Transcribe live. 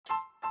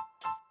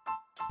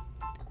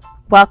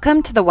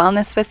Welcome to the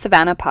Wellness with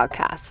Savannah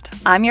podcast.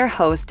 I'm your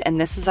host, and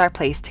this is our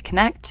place to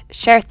connect,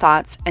 share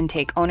thoughts, and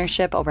take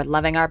ownership over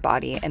loving our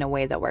body in a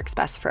way that works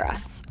best for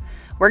us.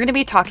 We're going to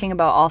be talking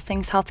about all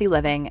things healthy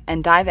living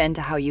and dive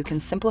into how you can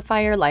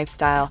simplify your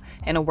lifestyle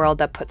in a world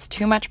that puts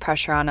too much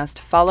pressure on us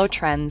to follow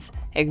trends,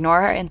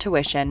 ignore our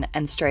intuition,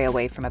 and stray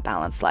away from a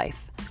balanced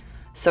life.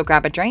 So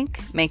grab a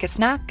drink, make a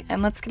snack,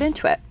 and let's get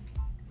into it.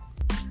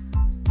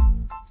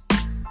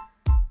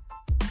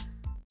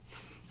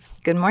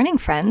 Good morning,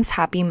 friends.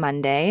 Happy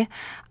Monday.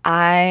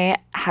 I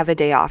have a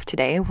day off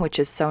today, which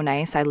is so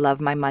nice. I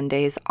love my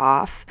Mondays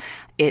off.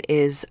 It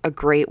is a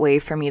great way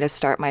for me to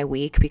start my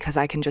week because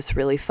I can just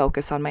really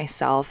focus on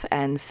myself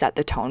and set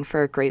the tone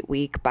for a great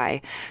week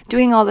by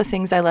doing all the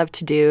things I love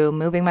to do,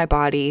 moving my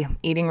body,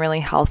 eating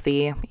really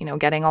healthy,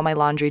 getting all my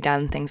laundry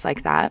done, things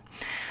like that.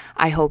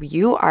 I hope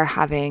you are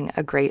having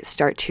a great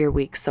start to your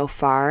week so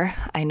far.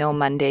 I know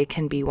Monday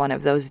can be one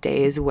of those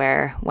days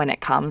where when it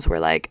comes, we're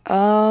like,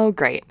 oh,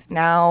 great.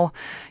 Now,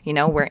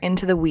 we're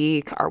into the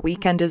week. Our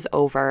weekend is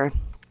over.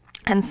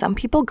 And some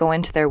people go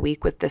into their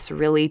week with this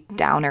really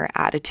downer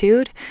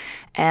attitude.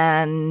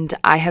 And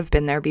I have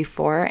been there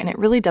before, and it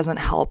really doesn't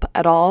help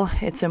at all.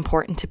 It's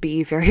important to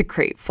be very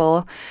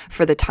grateful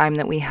for the time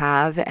that we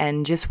have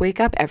and just wake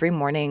up every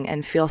morning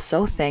and feel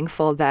so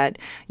thankful that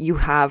you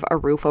have a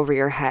roof over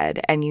your head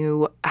and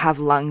you have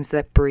lungs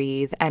that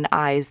breathe and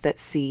eyes that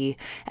see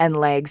and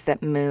legs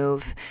that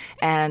move,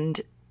 and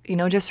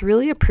just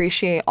really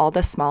appreciate all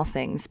the small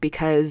things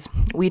because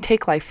we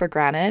take life for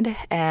granted,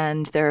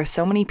 and there are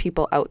so many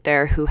people out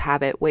there who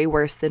have it way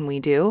worse than we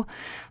do.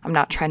 I'm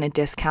not trying to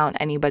discount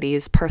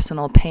anybody's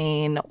personal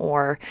pain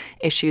or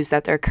issues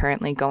that they're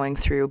currently going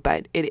through,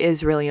 but it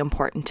is really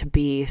important to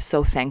be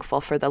so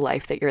thankful for the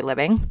life that you're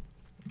living.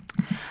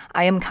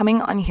 I am coming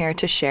on here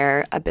to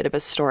share a bit of a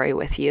story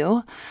with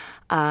you.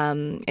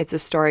 It's a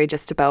story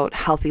just about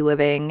healthy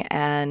living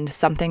and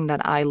something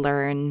that I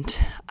learned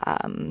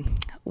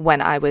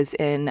when I was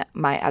in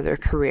my other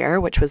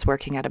career, which was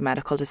working at a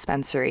medical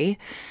dispensary.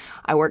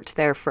 I worked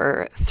there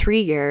for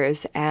 3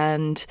 years,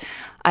 and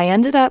I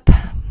ended up,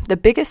 the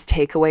biggest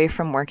takeaway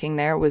from working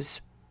there was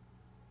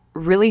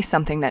really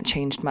something that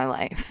changed my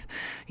life.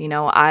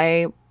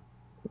 I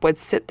would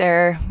sit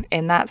there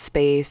in that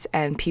space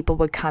and people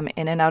would come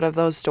in and out of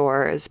those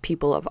doors,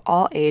 people of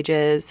all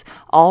ages,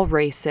 all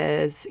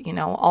races,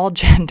 all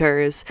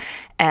genders,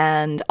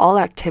 and all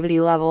activity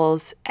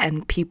levels,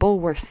 and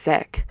people were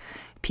sick.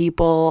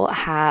 People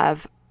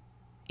have,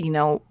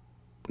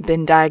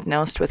 been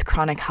diagnosed with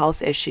chronic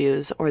health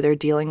issues, or they're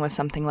dealing with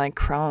something like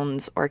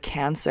Crohn's or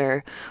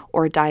cancer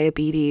or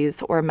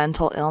diabetes or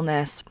mental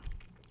illness,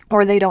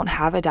 or they don't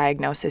have a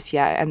diagnosis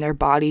yet and their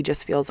body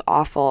just feels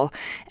awful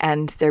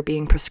and they're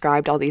being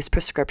prescribed all these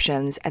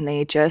prescriptions and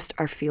they just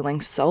are feeling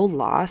so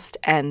lost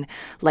and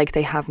like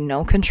they have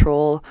no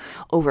control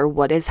over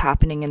what is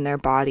happening in their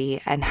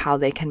body and how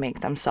they can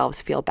make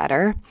themselves feel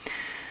better.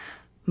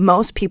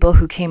 Most people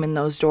who came in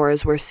those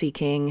doors were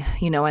seeking,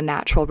 a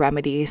natural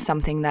remedy,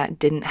 something that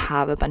didn't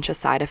have a bunch of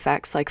side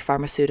effects like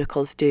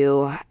pharmaceuticals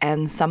do.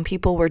 And some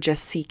people were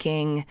just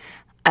seeking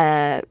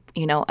an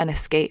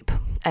escape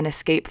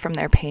from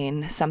their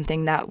pain,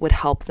 something that would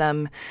help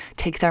them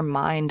take their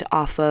mind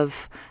off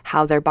of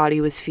how their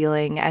body was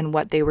feeling and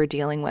what they were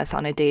dealing with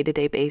on a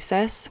day-to-day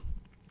basis.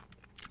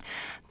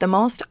 The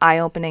most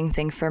eye-opening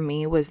thing for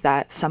me was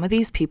that some of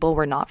these people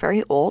were not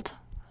very old.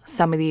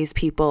 Some of these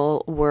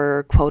people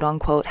were quote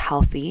unquote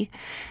healthy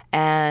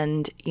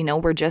and,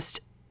 were just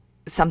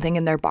something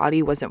in their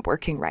body wasn't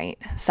working right.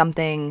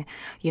 Something,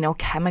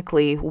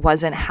 chemically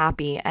wasn't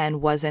happy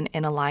and wasn't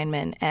in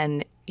alignment.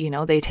 And,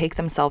 they take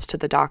themselves to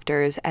the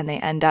doctors and they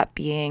end up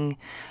being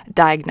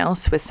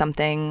diagnosed with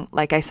something,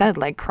 like I said,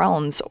 like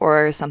Crohn's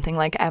or something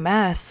like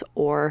MS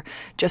or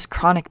just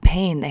chronic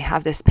pain. They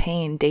have this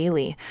pain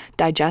daily,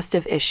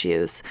 digestive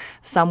issues.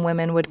 Some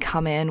women would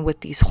come in with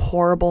these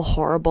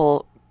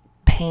horrible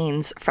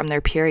pains from their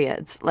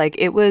periods. Like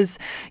it was,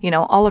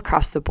 all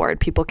across the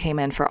board. People came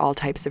in for all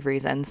types of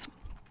reasons.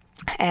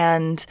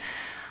 And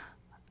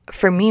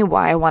for me,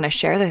 why I want to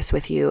share this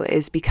with you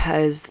is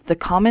because the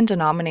common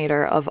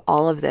denominator of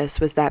all of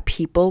this was that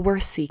people were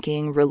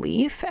seeking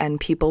relief and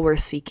people were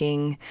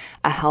seeking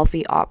a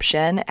healthy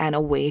option and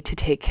a way to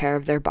take care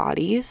of their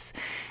bodies.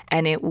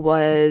 And it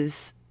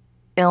was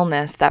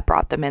illness that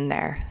brought them in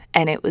there.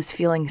 And it was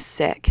feeling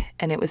sick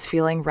and it was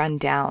feeling run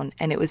down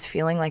and it was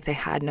feeling like they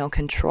had no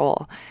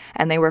control.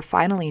 And they were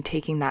finally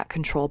taking that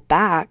control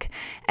back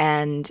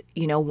and,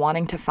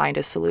 wanting to find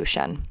a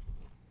solution.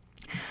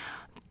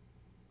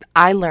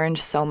 I learned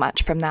so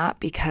much from that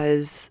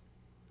because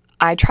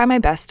I try my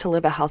best to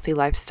live a healthy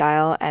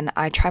lifestyle and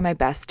I try my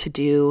best to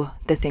do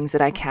the things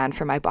that I can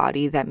for my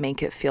body that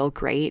make it feel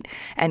great.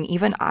 And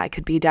even I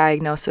could be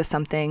diagnosed with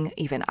something,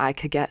 even I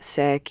could get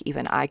sick,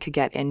 even I could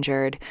get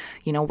injured.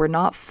 We're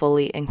not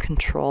fully in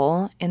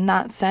control in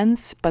that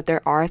sense, but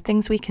there are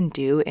things we can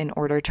do in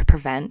order to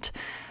prevent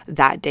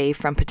that day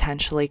from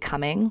potentially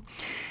coming.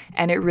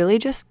 And it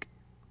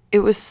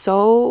was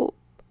so,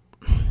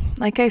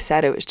 like I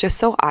said, it was just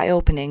so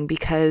eye-opening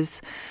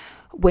because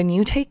When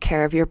you take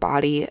care of your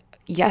body,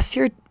 yes,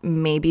 you're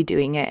maybe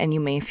doing it and you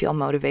may feel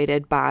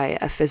motivated by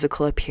a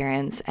physical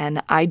appearance.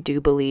 And I do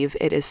believe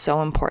it is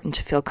so important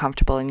to feel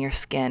comfortable in your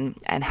skin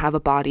and have a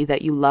body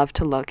that you love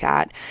to look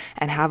at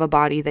and have a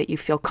body that you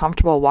feel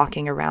comfortable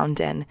walking around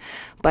in.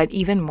 But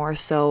even more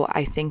so,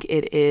 I think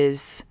it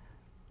is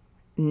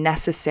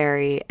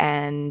necessary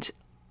and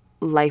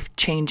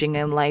life-changing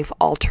and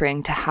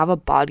life-altering to have a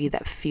body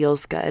that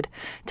feels good,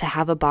 to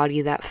have a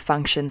body that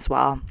functions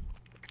well,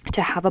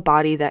 to have a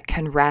body that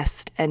can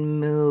rest and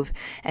move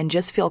and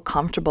just feel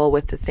comfortable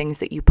with the things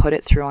that you put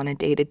it through on a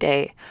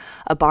day-to-day,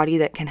 a body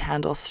that can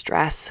handle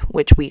stress,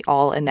 which we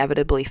all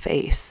inevitably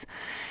face.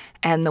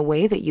 And the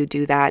way that you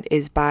do that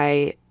is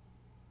by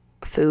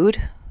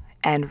food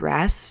and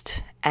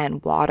rest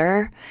and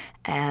water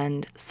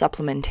and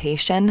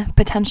supplementation,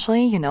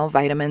 potentially,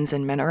 vitamins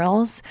and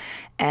minerals,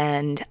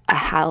 and a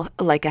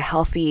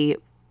healthy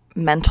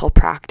mental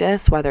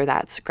practice, whether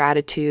that's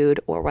gratitude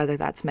or whether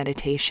that's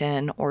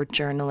meditation or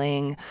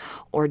journaling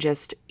or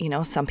just,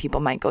 some people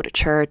might go to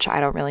church. I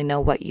don't really know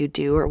what you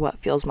do or what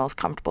feels most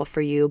comfortable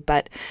for you,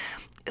 but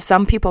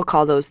some people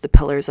call those the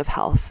pillars of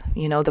health,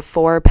 the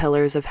 4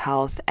 pillars of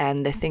health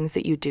and the things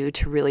that you do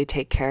to really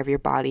take care of your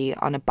body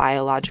on a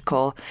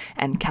biological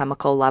and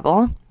chemical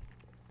level.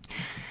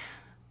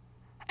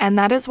 And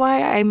that is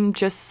why I'm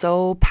just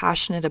so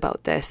passionate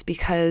about this,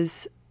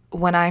 because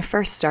when I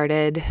first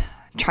started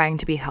trying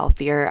to be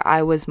healthier,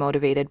 I was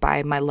motivated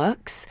by my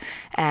looks.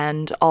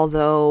 And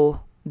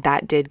although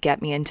that did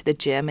get me into the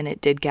gym and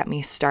it did get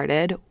me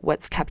started,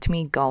 what's kept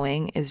me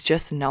going is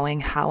just knowing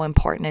how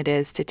important it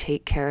is to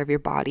take care of your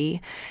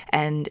body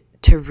and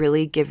to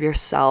really give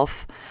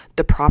yourself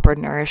the proper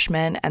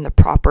nourishment and the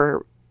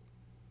proper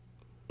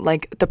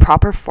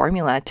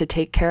formula to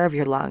take care of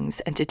your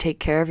lungs and to take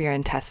care of your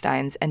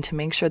intestines and to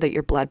make sure that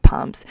your blood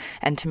pumps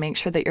and to make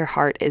sure that your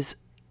heart is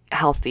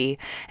healthy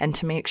and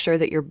to make sure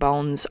that your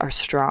bones are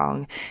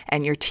strong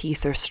and your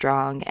teeth are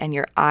strong and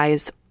your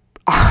eyes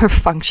are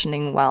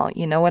functioning well.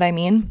 You know what I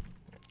mean?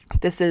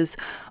 This is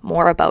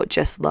more about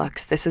just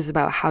looks. This is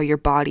about how your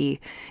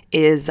body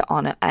is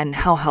and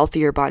how healthy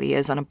your body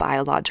is on a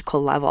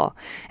biological level.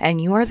 And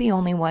you are the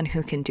only one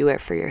who can do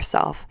it for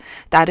yourself.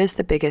 That is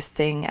the biggest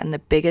thing and the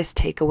biggest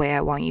takeaway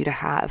I want you to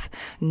have.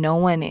 No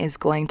one is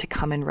going to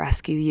come and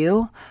rescue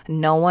you.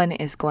 No one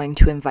is going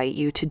to invite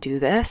you to do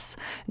this.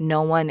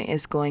 No one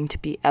is going to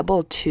be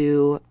able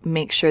to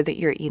make sure that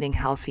you're eating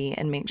healthy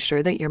and make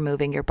sure that you're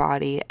moving your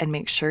body and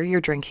make sure you're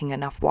drinking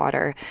enough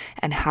water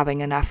and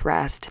having enough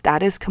rest.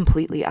 That is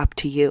completely up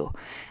to you.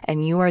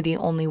 And you are the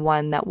only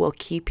one that will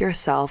keep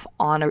yourself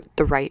on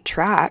the right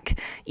track,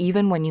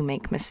 even when you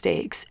make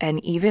mistakes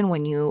and even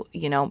when you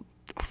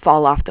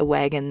fall off the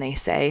wagon, they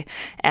say,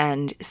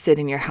 and sit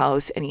in your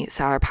house and eat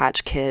Sour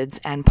Patch Kids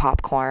and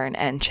popcorn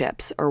and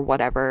chips or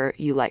whatever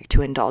you like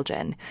to indulge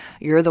in.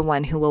 You're the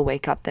one who will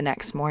wake up the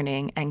next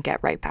morning and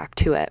get right back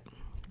to it.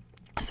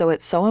 So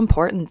it's so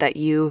important that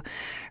you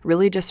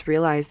really just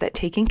realize that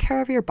taking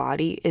care of your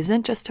body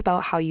isn't just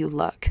about how you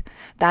look.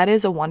 That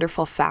is a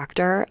wonderful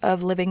factor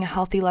of living a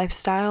healthy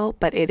lifestyle,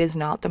 but it is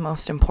not the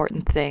most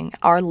important thing.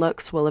 Our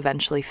looks will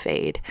eventually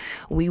fade.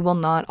 We will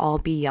not all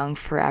be young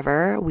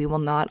forever. We will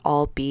not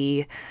all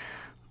be,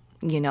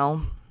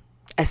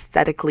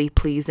 aesthetically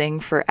pleasing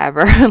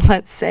forever,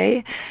 let's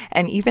say.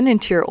 And even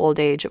into your old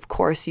age, of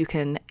course, you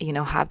can,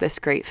 have this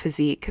great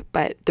physique,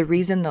 but the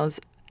reason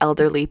those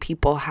elderly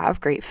people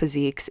have great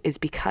physiques is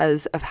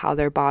because of how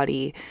their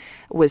body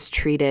was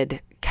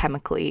treated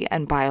chemically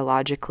and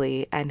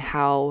biologically and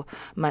how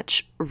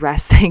much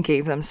rest they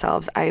gave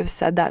themselves. I have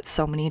said that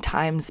so many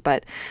times,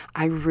 but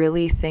I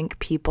really think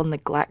people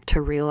neglect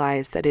to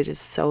realize that it is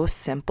so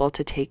simple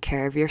to take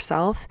care of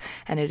yourself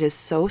and it is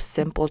so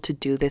simple to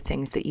do the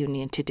things that you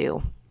need to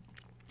do.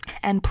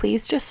 And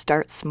please just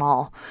start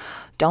small.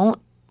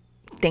 Don't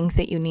think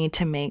that you need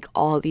to make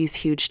all these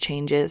huge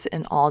changes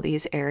in all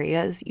these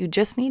areas. You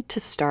just need to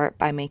start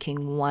by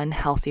making one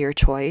healthier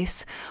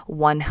choice,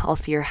 one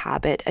healthier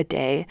habit a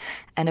day,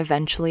 and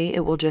eventually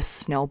it will just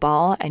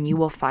snowball and you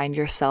will find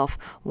yourself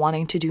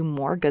wanting to do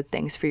more good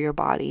things for your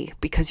body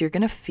because you're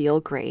going to feel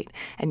great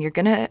and you're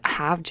going to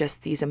have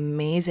just these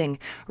amazing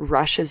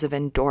rushes of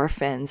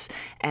endorphins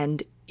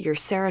and your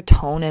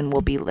serotonin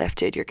will be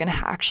lifted. You're going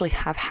to actually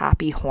have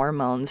happy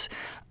hormones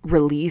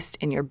released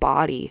in your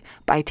body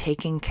by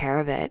taking care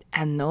of it.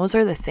 And those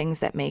are the things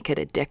that make it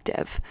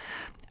addictive.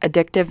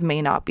 Addictive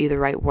may not be the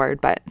right word,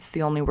 but it's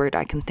the only word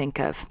I can think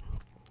of.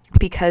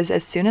 Because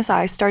as soon as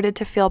I started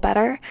to feel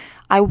better,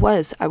 I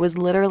was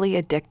literally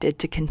addicted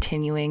to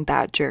continuing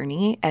that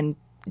journey and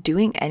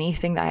doing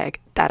anything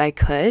that I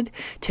could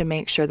to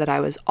make sure that I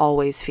was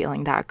always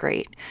feeling that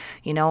great.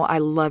 I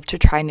love to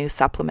try new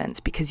supplements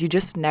because you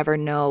just never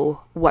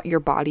know what your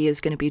body is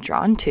going to be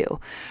drawn to.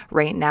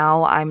 Right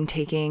now, I'm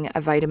taking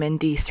a vitamin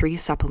D3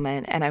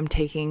 supplement and I'm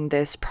taking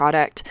this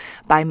product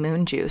by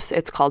Moon Juice.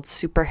 It's called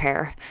Super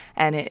Hair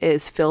and it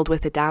is filled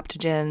with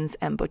adaptogens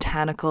and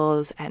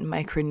botanicals and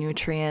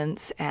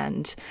micronutrients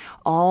and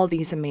all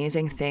these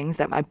amazing things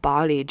that my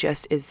body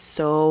just is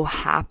so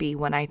happy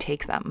when I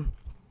take them.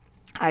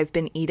 I've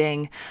been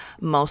eating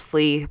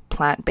mostly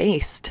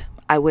plant-based.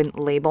 I wouldn't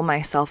label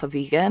myself a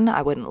vegan.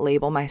 I wouldn't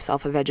label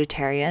myself a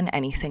vegetarian,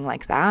 anything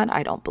like that.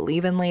 I don't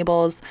believe in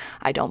labels.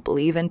 I don't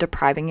believe in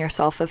depriving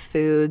yourself of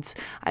foods.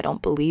 I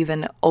don't believe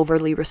in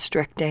overly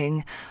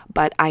restricting,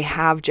 but I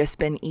have just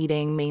been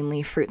eating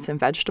mainly fruits and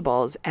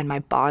vegetables, and my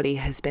body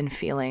has been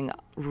feeling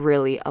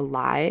really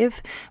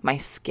alive. My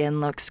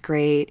skin looks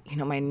great.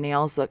 My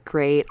nails look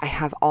great. I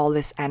have all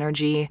this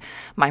energy.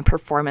 My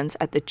performance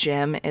at the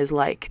gym is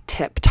like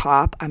tip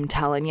top. I'm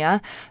telling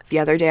you. The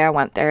other day I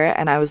went there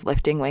and I was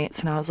lifting weights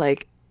and I was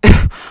like,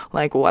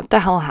 what the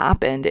hell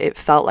happened? It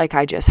felt like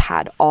I just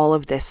had all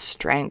of this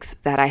strength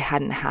that I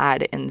hadn't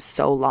had in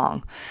so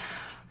long.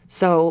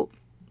 So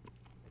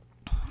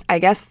I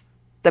guess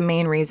the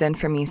main reason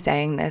for me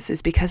saying this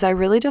is because I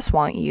really just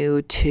want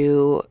you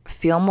to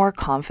feel more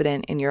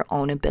confident in your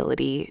own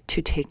ability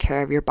to take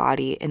care of your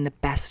body in the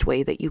best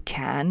way that you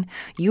can.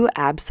 You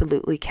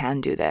absolutely can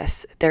do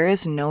this. There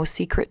is no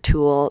secret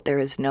tool. There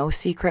is no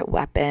secret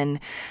weapon.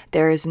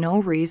 There is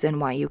no reason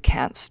why you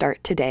can't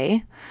start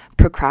today.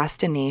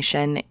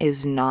 Procrastination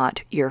is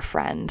not your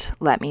friend.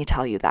 Let me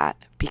tell you that,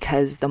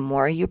 because the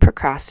more you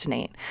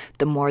procrastinate,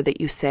 the more that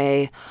you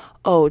say,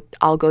 oh,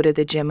 I'll go to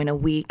the gym in a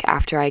week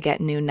after I get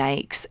new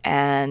Nikes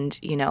and,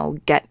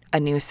 get a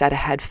new set of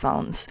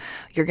headphones.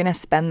 You're going to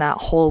spend that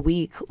whole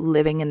week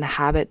living in the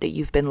habit that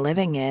you've been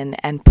living in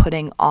and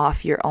putting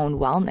off your own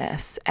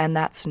wellness. And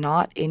that's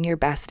not in your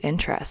best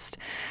interest.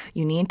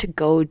 You need to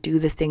go do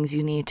the things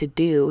you need to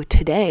do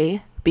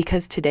today,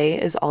 because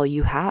today is all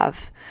you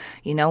have.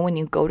 When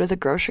you go to the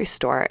grocery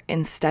store,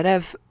 instead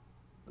of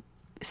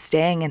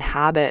staying in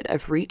habit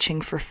of reaching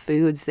for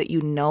foods that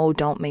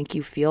don't make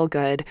you feel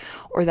good,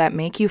 or that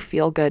make you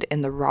feel good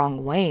in the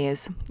wrong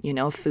ways,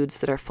 foods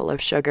that are full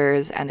of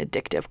sugars and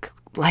addictive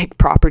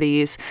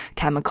properties,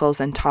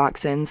 chemicals and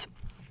toxins,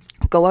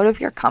 go out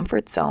of your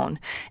comfort zone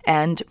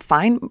and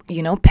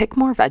pick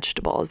more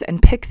vegetables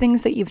and pick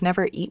things that you've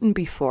never eaten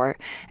before.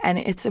 And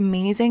it's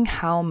amazing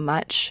how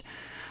much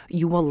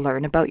you will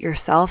learn about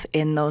yourself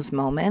in those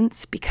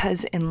moments,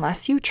 because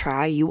unless you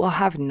try, you will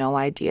have no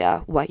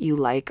idea what you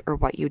like or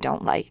what you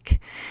don't like.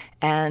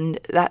 And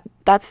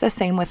that's the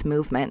same with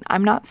movement.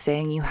 I'm not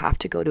saying you have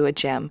to go to a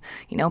gym.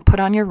 Put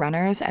on your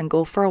runners and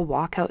go for a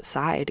walk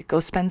outside.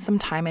 Go spend some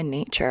time in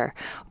nature.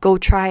 Go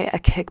try a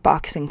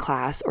kickboxing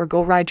class or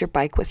go ride your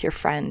bike with your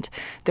friend.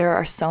 There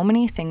are so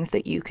many things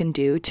that you can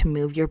do to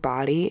move your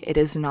body. It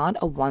is not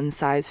a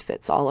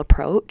one-size-fits-all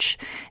approach.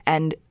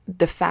 And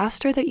the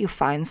faster that you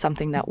find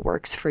something that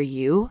works for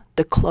you,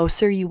 the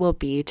closer you will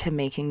be to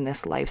making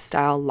this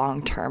lifestyle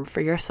long-term for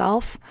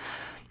yourself.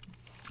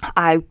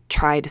 I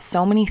tried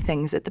so many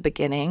things at the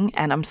beginning,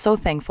 and I'm so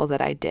thankful that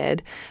I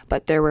did,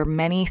 but there were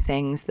many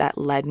things that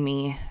led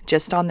me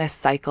just on this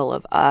cycle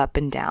of up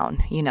and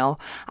down.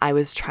 I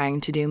was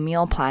trying to do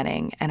meal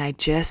planning and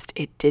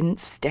it didn't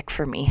stick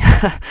for me.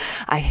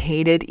 I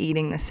hated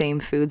eating the same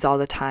foods all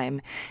the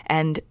time.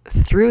 And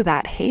through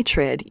that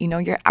hatred,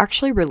 you're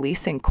actually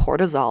releasing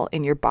cortisol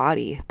in your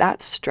body.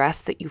 That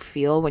stress that you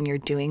feel when you're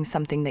doing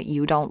something that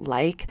you don't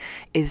like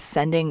is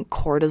sending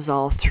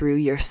cortisol through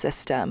your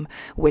system,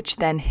 which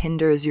then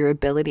hinders your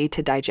ability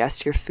to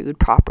digest your food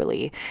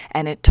properly,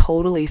 and it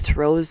totally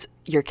throws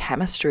your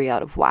chemistry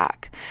out of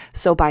whack.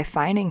 So by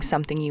finding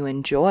something you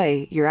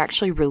enjoy, you're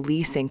actually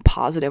releasing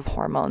positive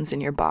hormones in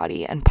your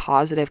body and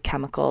positive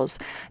chemicals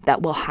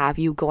that will have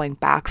you going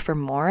back for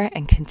more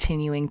and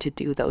continuing to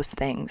do those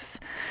things.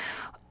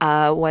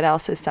 What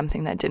else is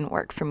something that didn't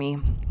work for me?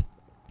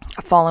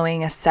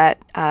 Following a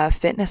set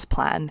fitness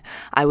plan.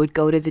 I would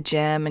go to the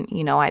gym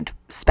and, I'd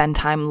spend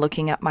time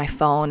looking at my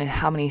phone and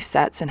how many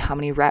sets and how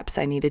many reps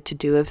I needed to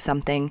do of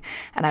something.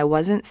 And I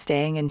wasn't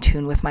staying in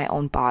tune with my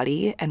own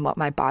body and what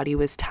my body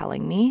was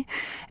telling me.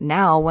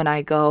 Now, when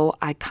I go,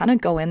 I kind of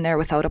go in there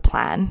without a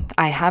plan.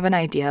 I have an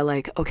idea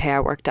like, okay, I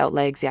worked out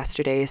legs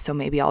yesterday, so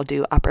maybe I'll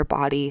do upper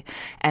body.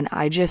 And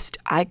I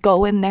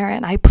go in there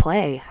and I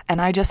play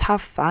and I just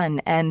have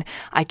fun and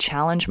I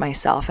challenge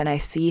myself and I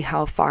see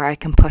how far I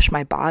can push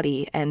my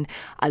body and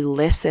I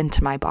listen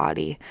to my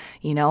body.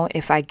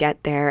 If I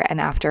get there and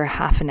after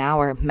half an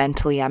hour,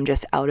 mentally I'm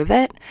just out of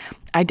it,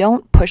 I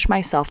don't push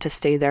myself to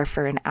stay there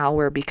for an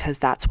hour because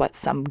that's what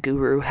some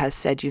guru has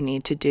said you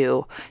need to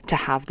do to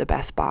have the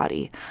best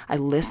body. I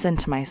listen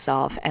to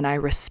myself and I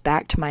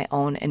respect my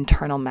own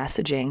internal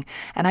messaging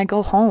and I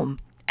go home.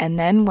 And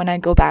then when I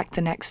go back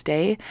the next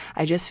day,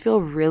 I just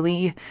feel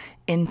really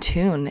in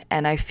tune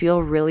and I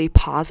feel really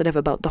positive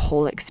about the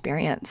whole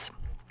experience.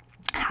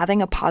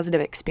 Having a positive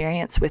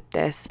experience with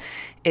this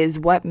is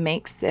what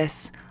makes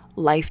this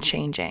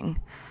life-changing.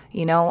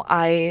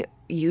 I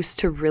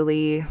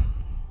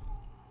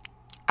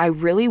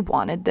really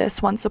wanted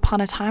this once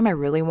upon a time. I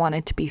really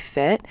wanted to be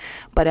fit,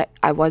 but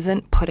I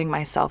wasn't putting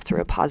myself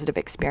through a positive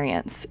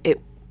experience.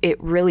 It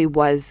really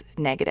was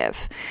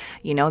negative.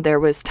 There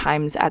was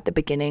times at the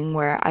beginning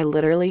where I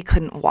literally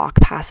couldn't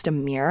walk past a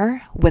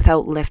mirror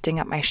without lifting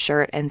up my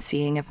shirt and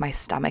seeing if my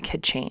stomach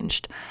had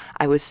changed.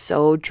 I was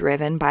so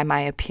driven by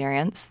my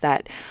appearance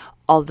that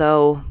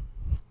although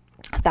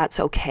that's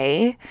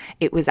okay.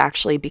 It was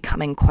actually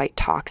becoming quite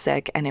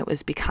toxic, and it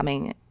was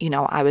becoming,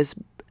 I was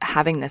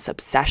having this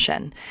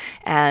obsession.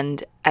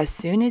 And as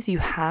soon as you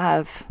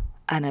have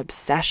an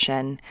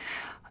obsession,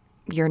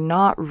 you're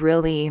not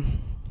really,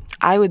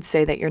 I would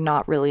say that you're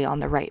not really on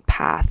the right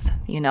path.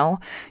 You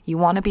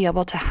want to be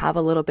able to have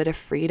a little bit of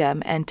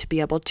freedom and to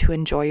be able to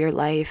enjoy your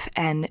life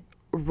and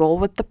roll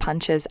with the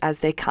punches as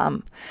they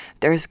come.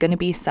 There's going to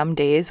be some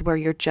days where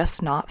you're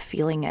just not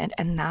feeling it,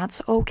 and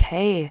that's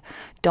okay.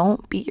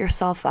 Don't beat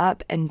yourself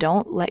up, and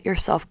don't let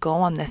yourself go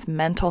on this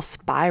mental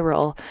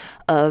spiral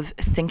of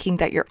thinking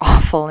that you're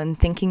awful and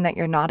thinking that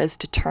you're not as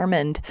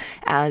determined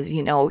as,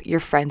 your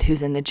friend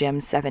who's in the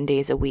gym 7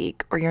 days a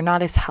week, or you're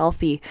not as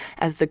healthy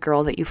as the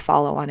girl that you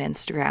follow on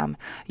Instagram.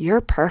 You're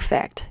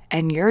perfect,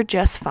 and you're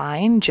just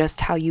fine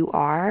just how you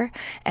are,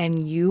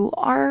 and you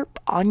are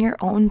on your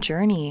own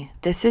journey.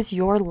 This is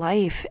your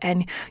life,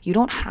 and you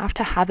don't have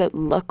to have it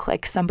look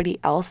like somebody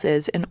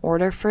else's in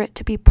order for it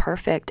to be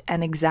perfect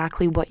and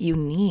exactly what you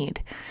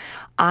need.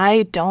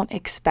 I don't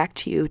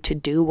expect you to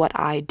do what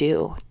I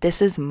do.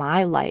 This is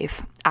my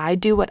life. I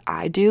do what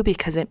I do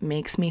because it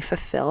makes me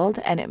fulfilled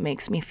and it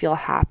makes me feel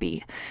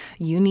happy.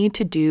 You need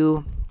to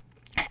do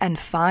and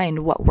find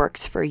what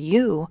works for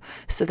you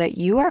so that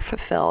you are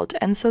fulfilled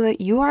and so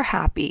that you are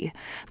happy.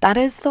 That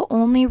is the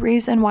only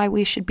reason why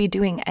we should be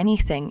doing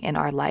anything in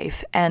our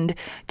life and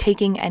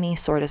taking any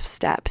sort of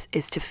steps,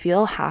 is to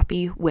feel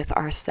happy with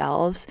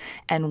ourselves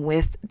and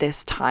with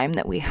this time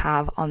that we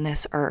have on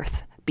this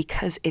earth,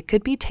 because it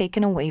could be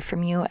taken away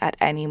from you at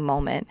any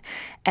moment.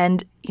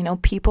 And,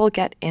 people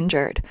get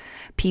injured.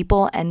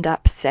 People end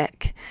up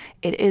sick.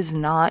 It is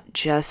not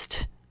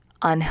just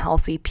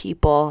unhealthy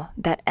people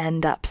that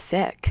end up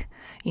sick.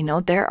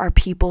 There are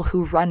people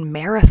who run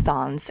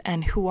marathons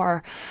and who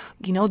are,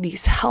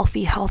 these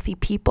healthy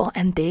people,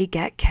 and they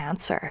get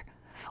cancer,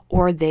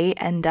 or they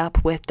end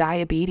up with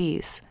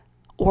diabetes,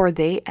 or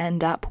they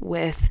end up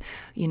with,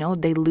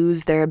 they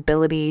lose their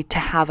ability to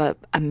have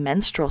a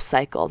menstrual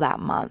cycle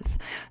that month.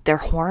 Their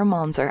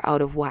hormones are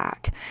out of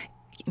whack.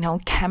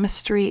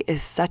 Chemistry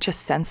is such a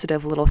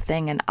sensitive little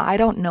thing, and I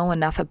don't know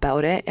enough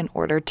about it in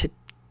order to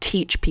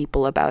teach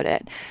people about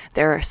it.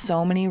 There are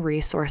so many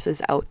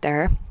resources out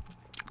there.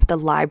 The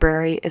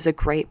library is a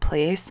great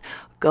place.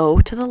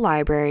 Go to the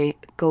library,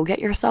 go get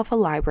yourself a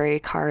library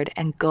card,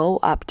 and go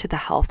up to the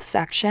health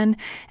section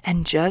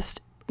and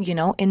just,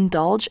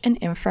 indulge in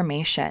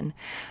information.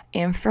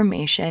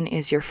 Information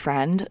is your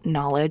friend.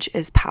 Knowledge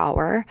is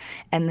power.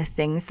 And the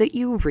things that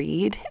you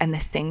read and the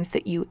things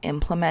that you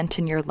implement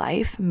in your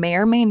life may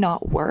or may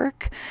not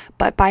work,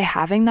 but by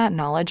having that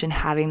knowledge and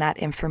having that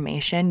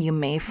information, you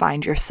may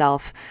find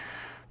yourself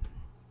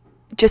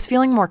just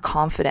feeling more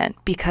confident,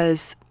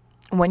 because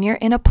when you're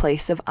in a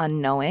place of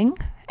unknowing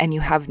and you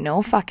have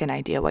no fucking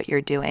idea what you're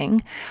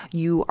doing,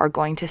 you are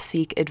going to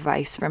seek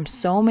advice from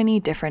so many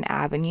different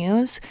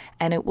avenues,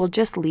 and it will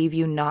just leave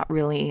you not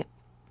really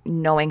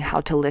knowing how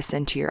to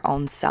listen to your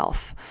own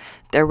self.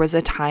 There was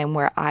a time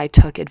where I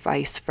took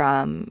advice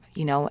from,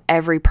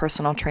 every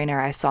personal trainer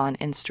I saw on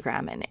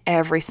Instagram, and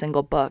every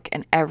single book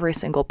and every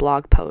single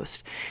blog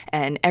post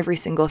and every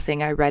single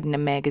thing I read in a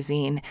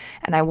magazine.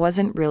 And I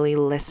wasn't really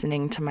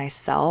listening to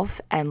myself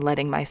and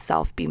letting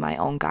myself be my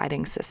own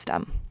guiding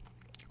system.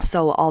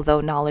 So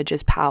although knowledge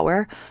is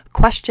power,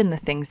 question the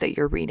things that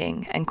you're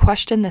reading and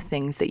question the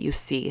things that you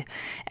see,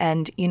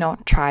 and,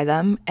 try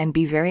them and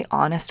be very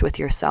honest with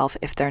yourself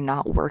if they're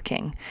not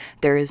working.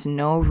 There is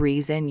no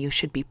reason you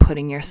should be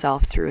putting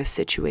yourself through a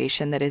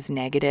situation that is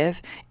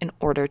negative in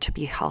order to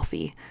be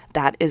healthy.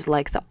 That is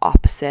like the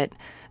opposite.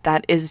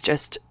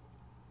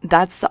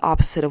 That's the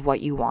opposite of what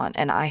you want.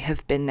 And I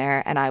have been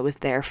there, and I was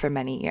there for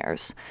many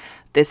years.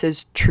 This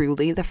is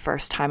truly the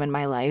first time in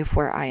my life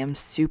where I am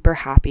super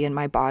happy in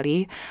my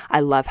body. I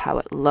love how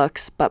it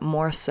looks, but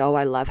more so,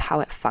 I love how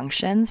it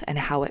functions and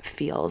how it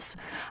feels.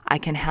 I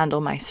can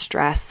handle my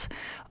stress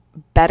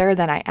better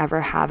than I ever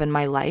have in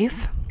my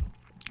life.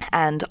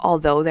 And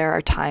although there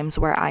are times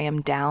where I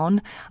am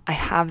down, I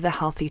have the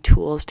healthy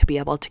tools to be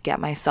able to get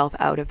myself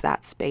out of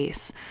that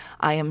space.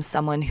 I am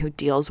someone who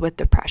deals with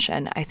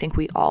depression. I think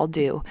we all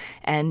do.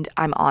 And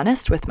I'm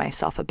honest with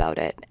myself about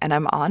it. And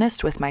I'm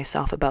honest with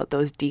myself about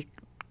those deep,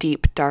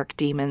 dark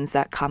demons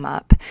that come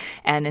up.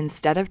 And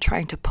instead of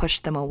trying to push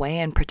them away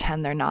and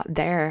pretend they're not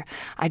there,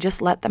 I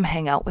just let them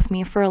hang out with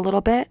me for a little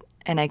bit.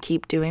 And I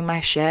keep doing my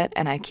shit,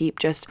 and I keep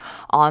just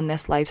on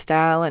this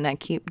lifestyle, and I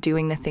keep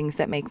doing the things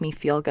that make me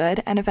feel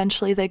good, and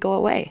eventually they go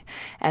away.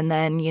 And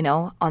then,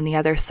 on the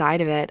other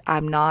side of it,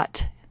 I'm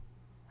not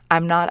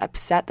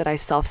upset that I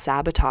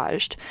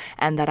self-sabotaged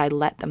and that I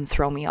let them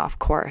throw me off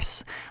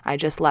course. I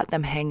just let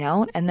them hang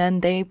out, and then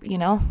they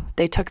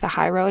took the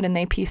high road and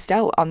they pieced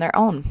out on their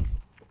own.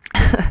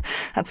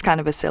 That's kind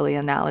of a silly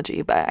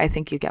analogy, but I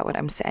think you get what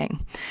I'm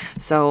saying.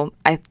 So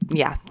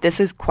this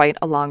is quite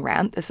a long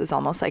rant. This is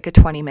almost like a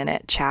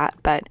 20-minute chat,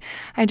 but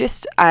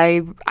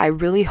I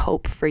really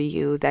hope for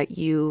you that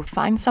you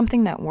find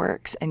something that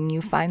works and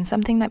you find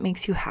something that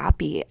makes you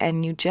happy,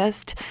 and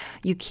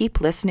you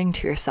keep listening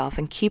to yourself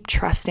and keep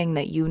trusting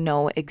that you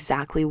know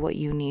exactly what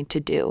you need to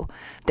do.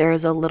 There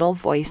is a little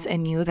voice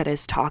in you that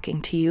is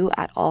talking to you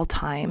at all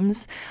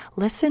times.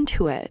 Listen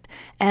to it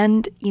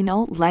and,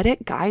 let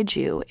it guide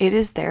you. It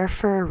is there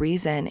for a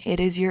reason. It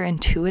is your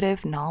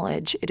intuitive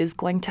knowledge. It is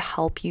going to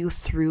help you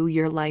through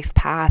your life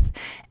path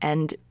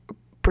and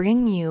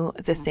bring you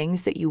the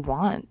things that you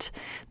want.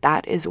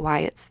 That is why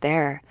it's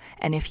there.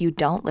 And if you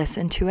don't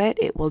listen to it,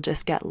 it will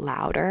just get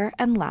louder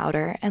and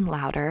louder and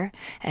louder,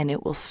 and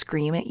it will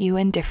scream at you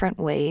in different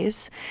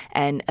ways,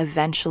 and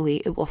eventually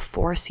it will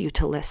force you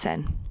to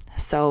listen.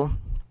 So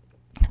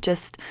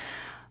just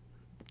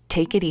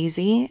take it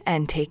easy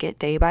and take it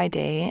day by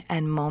day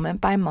and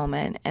moment by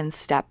moment and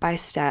step by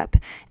step,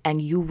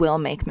 and you will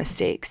make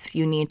mistakes.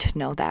 You need to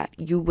know that.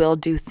 You will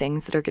do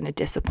things that are going to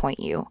disappoint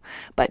you,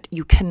 but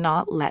you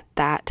cannot let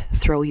that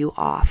throw you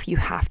off. You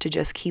have to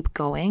just keep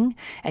going,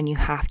 and you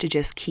have to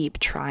just keep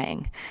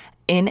trying.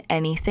 In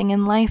anything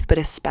in life, but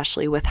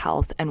especially with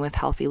health and with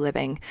healthy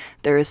living,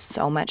 there is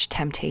so much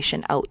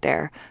temptation out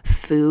there.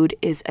 Food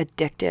is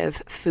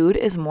addictive. Food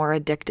is more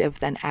addictive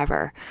than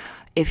ever.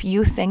 If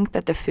you think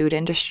that the food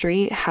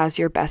industry has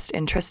your best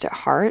interest at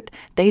heart,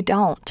 they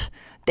don't.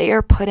 They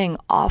are putting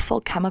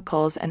awful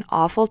chemicals and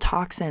awful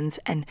toxins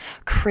and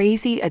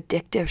crazy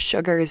addictive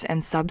sugars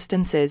and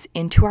substances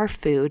into our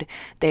food.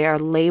 They are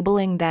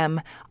labeling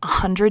them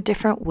 100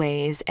 different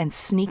ways and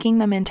sneaking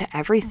them into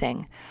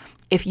everything.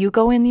 If you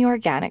go in the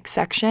organic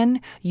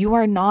section, you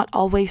are not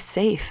always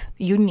safe.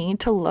 You need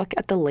to look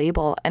at the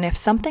label. And if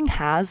something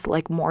has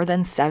like more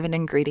than 7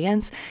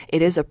 ingredients,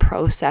 it is a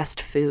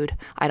processed food.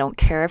 I don't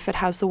care if it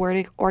has the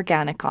word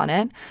organic on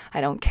it.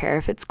 I don't care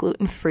if it's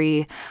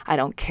gluten-free. I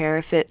don't care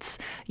if it's,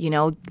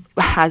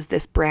 has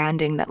this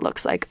branding that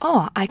looks like,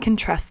 oh, I can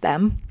trust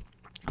them.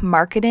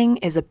 Marketing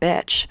is a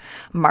bitch.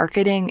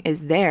 Marketing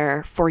is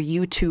there for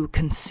you to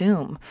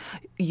consume.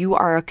 You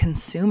are a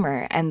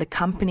consumer, and the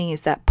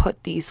companies that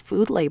put these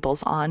food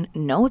labels on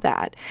know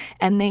that.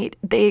 And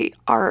they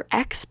are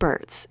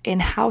experts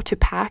in how to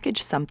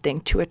package something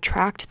to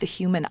attract the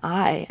human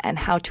eye and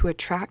how to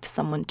attract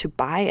someone to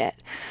buy it.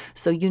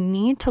 So you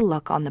need to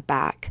look on the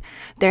back.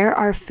 There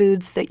are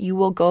foods that you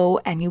will go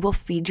and you will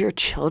feed your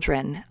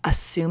children,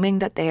 assuming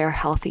that they are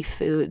healthy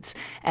foods.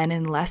 And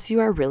unless you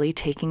are really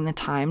taking the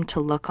time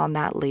to look on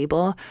that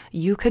label,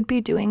 you could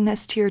be doing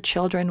this to your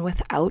children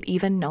without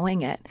even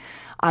knowing it.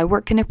 I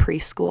work in a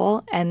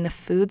preschool, and the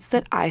foods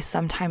that I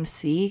sometimes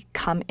see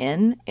come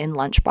in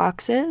lunch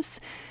boxes,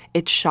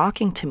 it's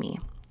shocking to me.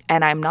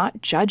 And I'm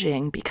not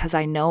judging, because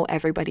I know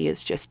everybody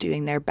is just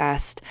doing their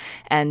best.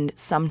 And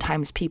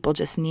sometimes people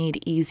just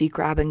need easy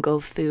grab and go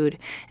food.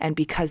 And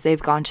because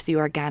they've gone to the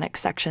organic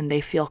section, they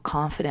feel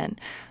confident.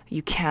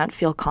 You can't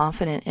feel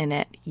confident in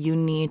it. You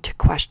need to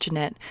question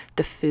it.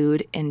 The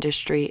food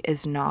industry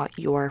is not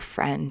your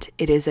friend.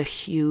 It is a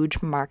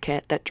huge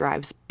market that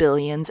drives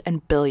billions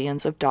and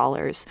billions of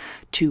dollars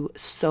to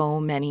so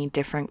many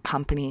different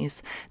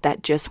companies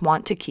that just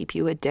want to keep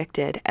you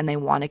addicted, and they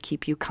want to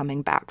keep you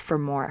coming back for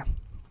more.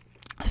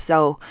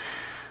 So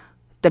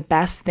the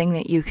best thing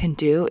that you can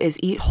do is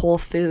eat whole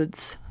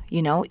foods.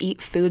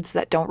 Eat foods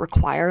that don't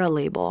require a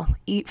label.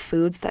 Eat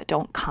foods that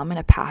don't come in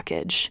a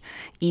package.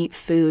 Eat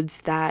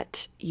foods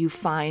that you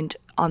find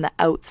on the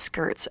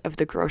outskirts of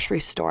the grocery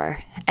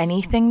store.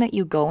 Anything that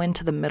you go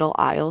into the middle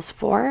aisles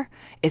for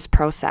is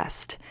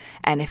processed.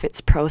 And if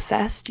it's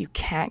processed, you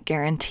can't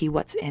guarantee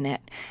what's in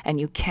it. And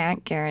you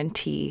can't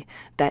guarantee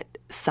that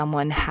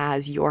someone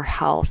has your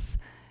health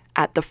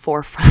at the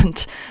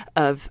forefront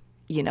of,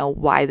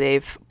 why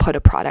they've put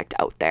a product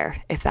out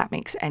there, if that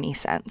makes any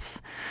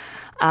sense.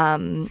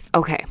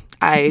 Okay,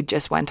 I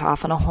just went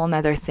off on a whole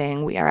nother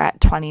thing. We are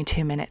at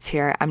 22 minutes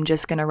here. I'm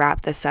just going to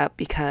wrap this up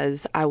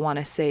because I want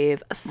to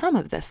save some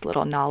of this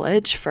little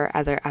knowledge for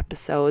other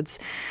episodes.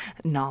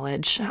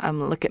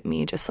 Look at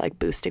me just like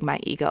boosting my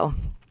ego.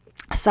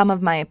 Some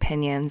of my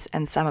opinions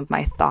and some of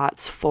my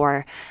thoughts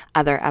for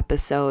other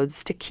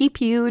episodes to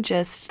keep you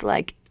just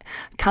like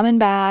coming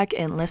back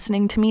and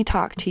listening to me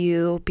talk to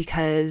you,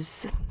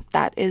 because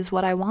that is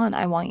what I want.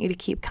 I want you to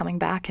keep coming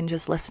back and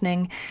just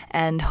listening,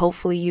 and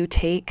hopefully you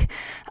take,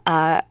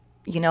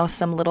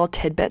 some little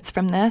tidbits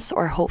from this,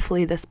 or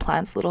hopefully this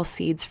plants little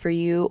seeds for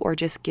you, or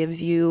just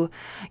gives you,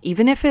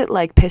 even if it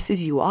like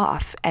pisses you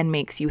off and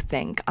makes you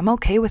think, I'm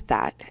okay with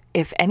that.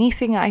 If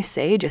anything I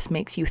say just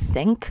makes you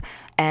think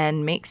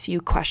and makes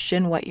you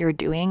question what you're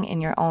doing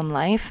in your own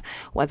life,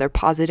 whether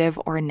positive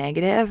or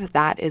negative,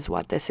 that is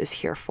what this is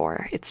here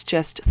for. It's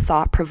just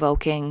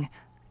thought-provoking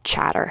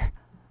chatter.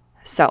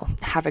 So,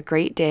 have a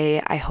great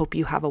day. I hope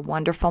you have a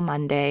wonderful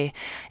Monday.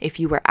 If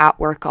you were at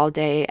work all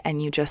day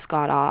and you just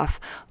got off,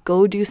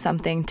 go do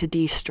something to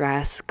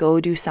de-stress. Go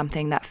do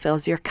something that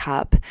fills your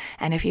cup.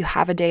 And if you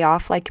have a day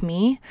off like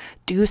me,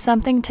 do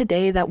something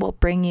today that will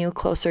bring you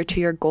closer to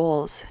your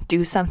goals.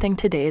 Do something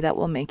today that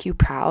will make you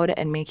proud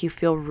and make you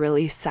feel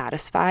really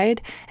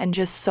satisfied and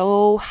just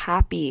so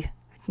happy.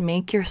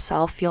 Make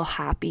yourself feel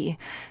happy.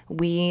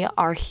 We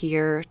are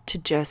here to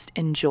just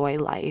enjoy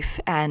life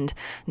and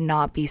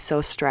not be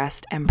so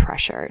stressed and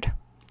pressured.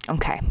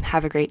 Okay,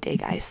 have a great day,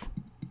 guys.